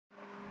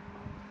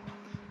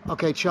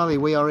Okay, Charlie,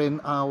 we are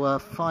in our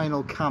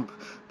final camp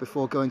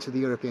before going to the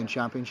European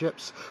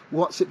Championships.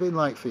 What's it been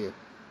like for you?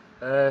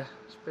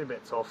 It's been a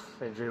bit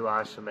tough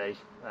injury-wise for me,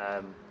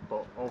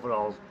 but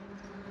overall,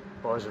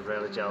 boys have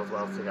really gelled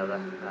well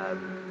together.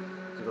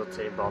 There's a good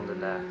team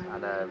bonding there,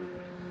 and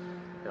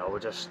we're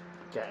just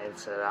getting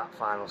to that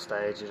final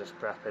stage of just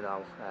prepping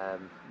on,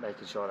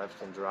 making sure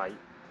everything's right,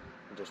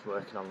 and just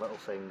working on little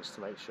things to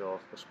make sure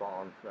we're spot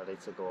on, ready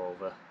to go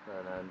over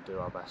and do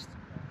our best.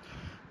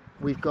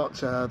 We've got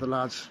the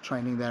lads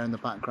training there in the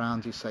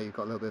background. You say you've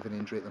got a little bit of an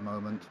injury at the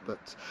moment,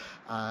 but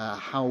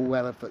how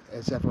well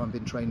has everyone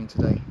been training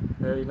today?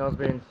 It's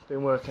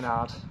been working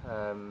hard.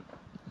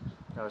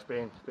 It's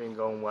been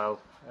going well.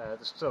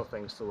 There's still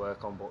things to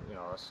work on, but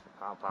it's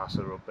part and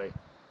parcel of rugby.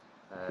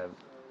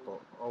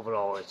 But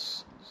overall,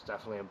 it's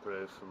definitely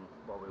improved from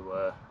what we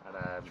were, and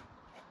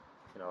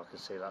I can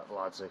see that the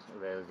lads are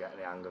really getting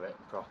the hang of it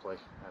properly,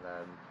 and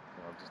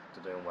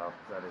they're doing well,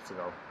 ready to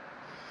go.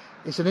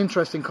 It's an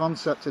interesting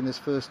concept in this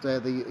first day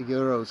of the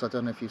Euros. I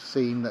don't know if you've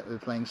seen that we're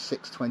playing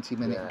 6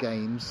 20-minute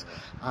games.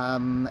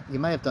 You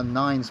may have done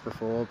 9s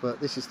before, but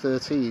this is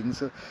 13.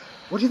 So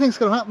what do you think is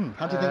going to happen?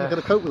 How do you think we're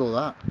going to cope with all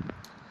that?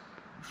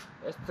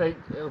 I think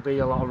it'll be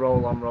a lot of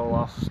roll-on,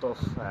 roll-off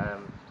stuff,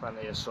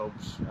 plenty of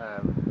subs.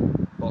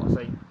 But I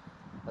think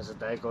as the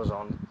day goes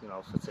on,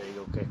 fatigue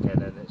will kick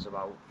in, and it's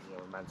about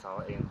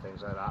mentality and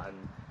things like that, and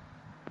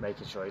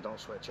making sure you don't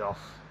switch off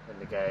in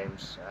the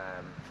games.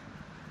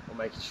 But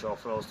making sure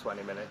for those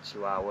 20 minutes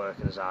you are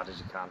working as hard as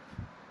you can,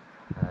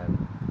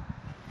 and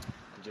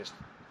just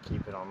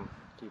keeping on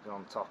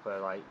top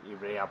of like your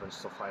rehab and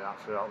stuff like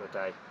that throughout the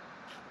day.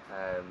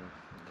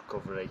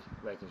 Recovery,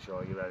 making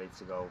sure you're ready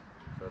to go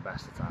for the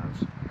best of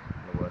times and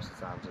the worst of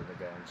times in the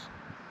games.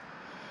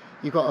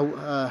 You've got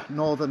a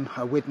northern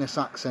Widnes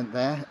accent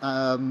there.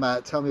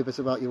 Tell me a bit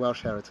about your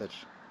Welsh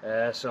heritage.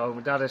 So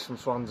my dad is from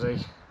Swansea.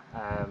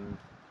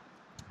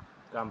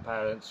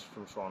 Grandparents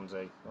from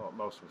Swansea. Well,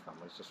 most of my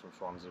family's just from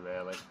Swansea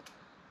really.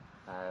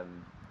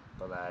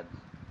 But then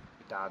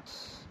my dad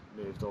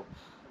moved up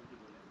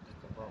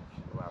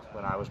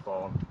when I was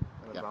born,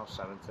 about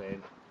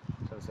 17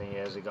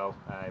 years ago.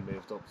 I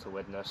moved up to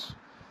Widnes.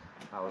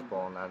 I was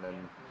born then,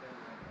 and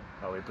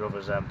my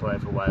brothers then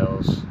played for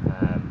Wales,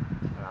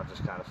 and I've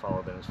just kind of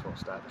followed in his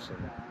footsteps.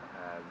 And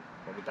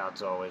my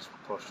dad's always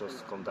pushed us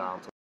to come down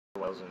to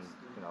Wales and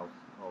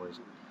always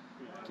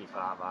keep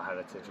part of our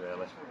heritage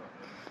really.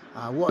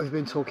 What have you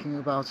been talking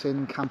about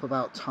in camp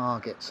about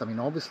targets? I mean,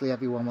 obviously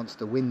everyone wants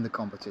to win the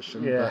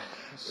competition. Yeah,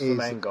 it's the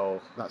main goal.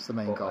 That's the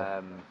main goal.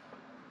 I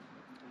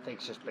think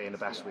it's just being the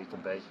best we can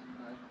be.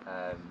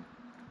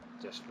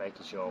 Just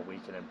making sure we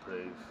can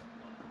improve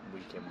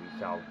week in,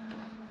 week out,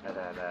 and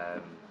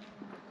then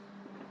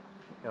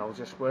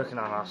just working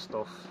on our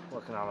stuff,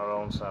 working on our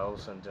own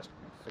selves, and just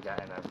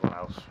forgetting everyone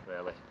else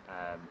really,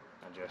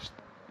 and just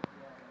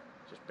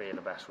being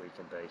the best we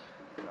can be.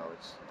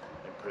 It's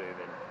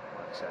improving,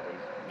 like I said,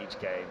 each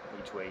game,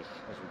 each week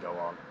as we go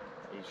on,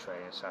 each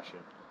training session.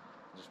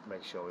 Just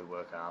make sure we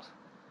work hard.